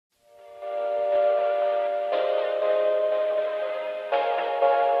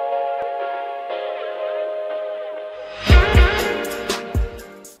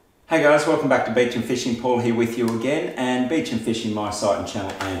Hey guys, welcome back to Beach and Fishing. Paul here with you again, and Beach and Fishing, my site and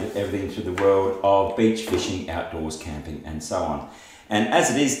channel aimed at everything through the world of beach fishing, outdoors, camping and so on. And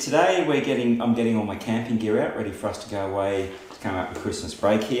as it is today, I'm getting all my camping gear out, ready for us to go away to come up with Christmas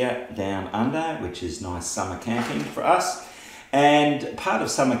break here down under, which is nice summer camping for us. And part of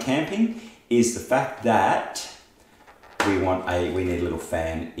summer camping is the fact that we need a little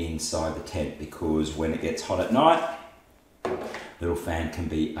fan inside the tent, because when it gets hot at night, little fan can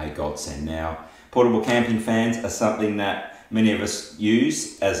be a godsend. Now, portable camping fans are something that many of us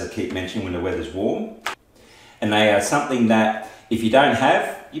use, as I keep mentioning, when the weather's warm. And they are something that if you don't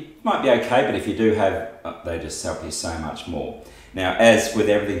have, you might be okay, but if you do have, they just help you so much more. Now, as with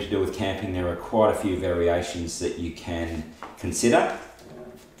everything to do with camping, there are quite a few variations that you can consider.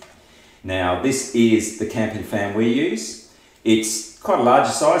 Now, this is the camping fan we use. It's quite a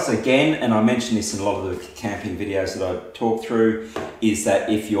larger size again, and I mentioned this in a lot of the camping videos that I talk through, is that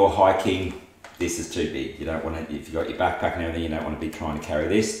if you're hiking, this is too big. You don't want to, if you've got your backpack and everything, you don't want to be trying to carry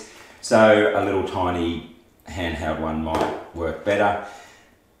this. So a little tiny handheld one might work better.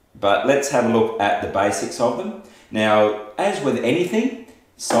 But let's have a look at the basics of them. Now, as with anything,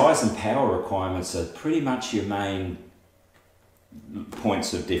 size and power requirements are pretty much your main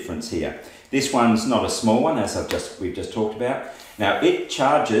points of difference here. This one's not a small one, as we've just talked about. Now it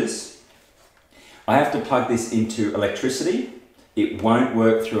charges, I have to plug this into electricity. It won't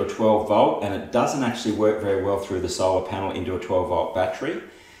work through a 12 volt, and it doesn't actually work very well through the solar panel into a 12 volt battery.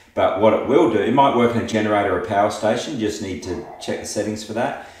 But what it will do, it might work in a generator or a power station, you just need to check the settings for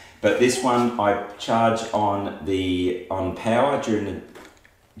that. But this one I charge on power during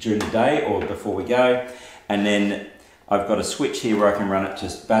the day or before we go, and then I've got a switch here where I can run it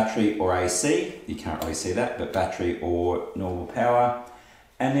just battery or AC. You can't really see that, but battery or normal power.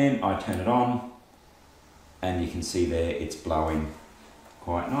 And then I turn it on, and you can see there it's blowing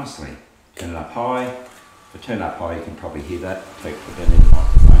quite nicely. Turn it up high. If I turn it up high, you can probably hear that. If I put down the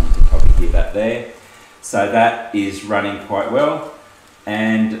microphone, you can probably hear that there. So that is running quite well,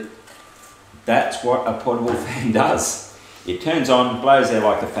 and that's what a portable fan does. It turns on, blows there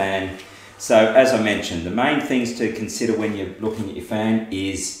like a fan. So as I mentioned, the main things to consider when you're looking at your fan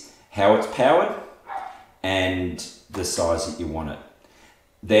is how it's powered and the size that you want it.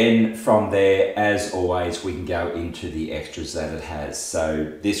 Then from there, as always, we can go into the extras that it has.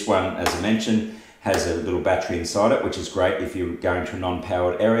 So this one, as I mentioned, has a little battery inside it, which is great if you're going to a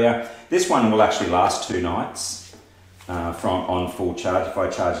non-powered area. This one will actually last 2 nights on full charge. If I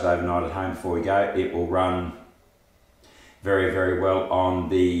charge it overnight at home before we go, it will run very, very well on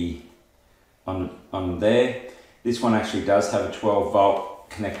there. This one actually does have a 12 volt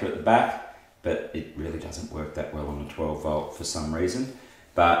connector at the back, but it really doesn't work that well on a 12 volt for some reason.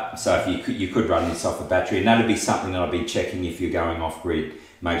 But so if you could run this off a battery, and that'd be something that I'd be checking if you're going off grid.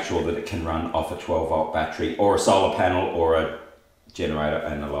 Make sure that it can run off a 12 volt battery or a solar panel or a generator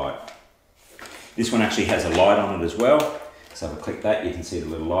and a light. This one actually has a light on it as well. So if I click that, you can see the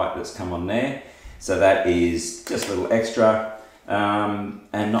little light that's come on there. So that is just a little extra.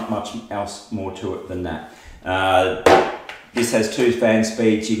 And not much else more to it than that. This has 2 fan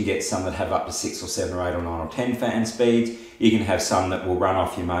speeds. You can get some that have up to 6 or 7 or 8 or 9 or 10 fan speeds. You can have some that will run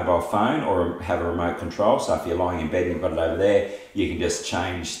off your mobile phone or have a remote control. So if you're lying in bed and you've got it over there, you can just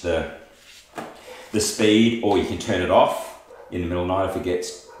change the speed, or you can turn it off in the middle of the night if it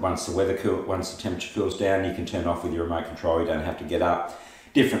gets, once the temperature cools down, you can turn it off with your remote control. You don't have to get up.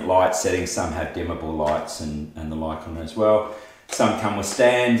 Different light settings. Some have dimmable lights and the like on it as well. Some come with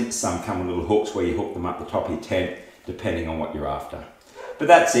stands, some come with little hooks where you hook them up the top of your tent, depending on what you're after. But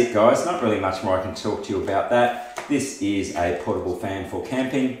that's it, guys. Not really much more I can talk to you about that. This is a portable fan for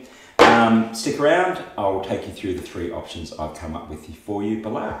camping. Stick around. I will take you through the 3 options I've come up with for you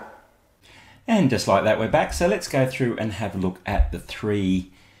below. And just like that, we're back. So let's go through and have a look at the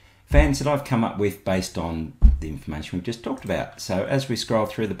 3 fans that I've come up with based on the information we've just talked about. So as we scroll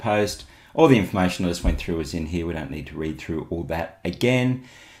through the post, all the information I just went through is in here. We don't need to read through all that again.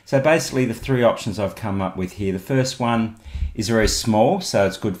 So basically the 3 options I've come up with here. The first one is very small, so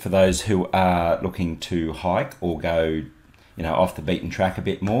it's good for those who are looking to hike or go, off the beaten track a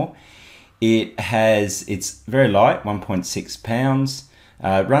bit more. It's very light, 1.6 pounds,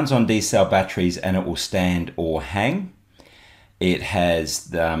 runs on D-cell batteries, and it will stand or hang. It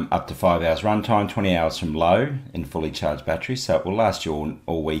has up to 5 hours runtime, 20 hours from low in fully charged batteries, so it will last you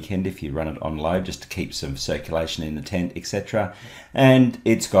all weekend if you run it on low, just to keep some circulation in the tent, etc. And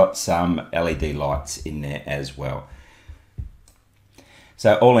it's got some LED lights in there as well.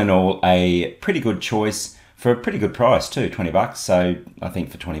 So all in all, a pretty good choice for a pretty good price too, 20 bucks. So I think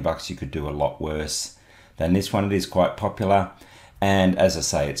for 20 bucks you could do a lot worse than this one. It is quite popular. And as I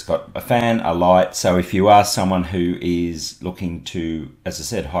say, it's got a fan, a light. So if you are someone who is looking to, as I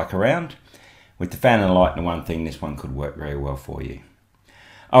said, hike around, with the fan and the light and one thing, this one could work very well for you.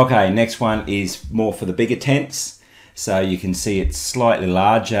 Okay, next one is more for the bigger tents. So you can see it's slightly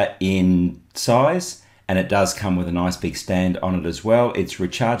larger in size, and it does come with a nice big stand on it as well. It's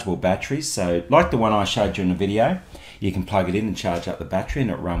rechargeable batteries. So like the one I showed you in the video, you can plug it in and charge up the battery and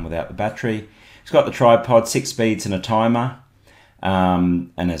it'll run without the battery. It's got the tripod, 6 speeds and a timer.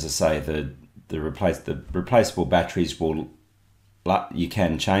 And as I say, the replaceable batteries you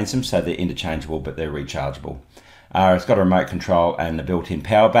can change them, so they're interchangeable, but they're rechargeable. It's got a remote control and a built-in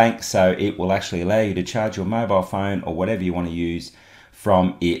power bank, so it will actually allow you to charge your mobile phone or whatever you want to use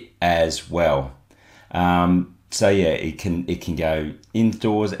from it as well. So yeah, it can go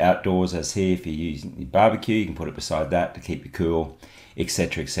indoors, outdoors, as here. If you're using your barbecue, you can put it beside that to keep you cool,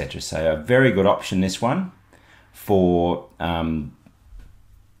 etc., etc. So a very good option, this one, for the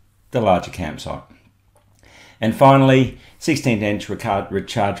larger campsite. And finally, 16-inch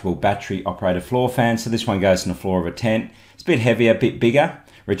rechargeable battery operated floor fan. So this one goes on the floor of a tent. It's a bit heavier, a bit bigger.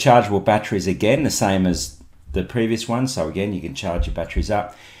 Rechargeable batteries, again, the same as the previous one. So again, you can charge your batteries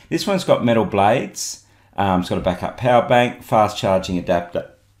up. This one's got metal blades. It's got a backup power bank, fast charging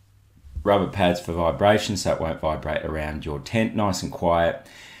adapter, rubber pads for vibration so it won't vibrate around your tent, nice and quiet.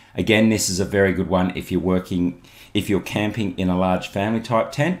 Again, this is a very good one if you're camping in a large family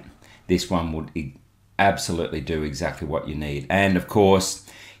type tent. This one would absolutely do exactly what you need. And of course,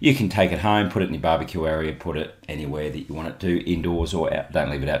 you can take it home, put it in your barbecue area, put it anywhere that you want it to, indoors or out.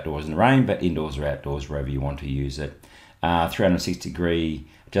 Don't leave it outdoors in the rain, but indoors or outdoors, wherever you want to use it. 360-degree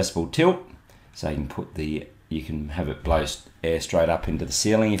adjustable tilt, so you can have it blow air straight up into the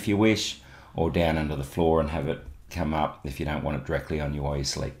ceiling if you wish, or down under the floor and have it come up if you don't want it directly on you while you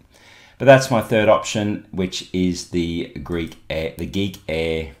sleep. But that's my third option, which is the Geek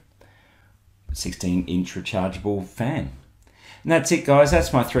Air 16-inch rechargeable fan. And that's it, guys.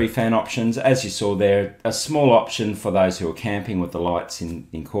 That's my 3 fan options. As you saw there, a small option for those who are camping with the lights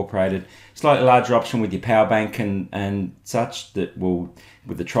incorporated. Slightly larger option with your power bank and such, that will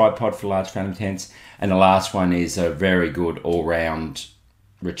with the tripod for large family tents. And the last one is a very good all-round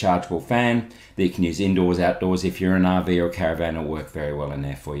rechargeable fan that you can use indoors, outdoors. If you're in an RV or a caravan, it'll work very well in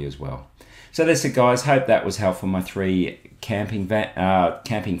there for you as well. So that's it, guys. Hope that was helpful. My 3 camping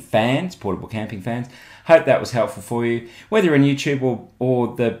fans, portable camping fans. Hope that was helpful for you. Whether you're on YouTube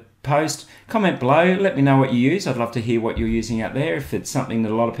or the post, comment below. Let me know what you use. I'd love to hear what you're using out there. If it's something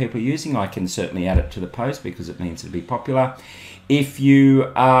that a lot of people are using, I can certainly add it to the post because it means it'll be popular. If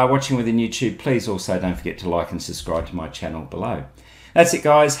you are watching within YouTube, please also don't forget to like and subscribe to my channel below. That's it,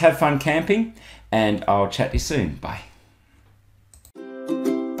 guys. Have fun camping, and I'll chat to you soon. Bye.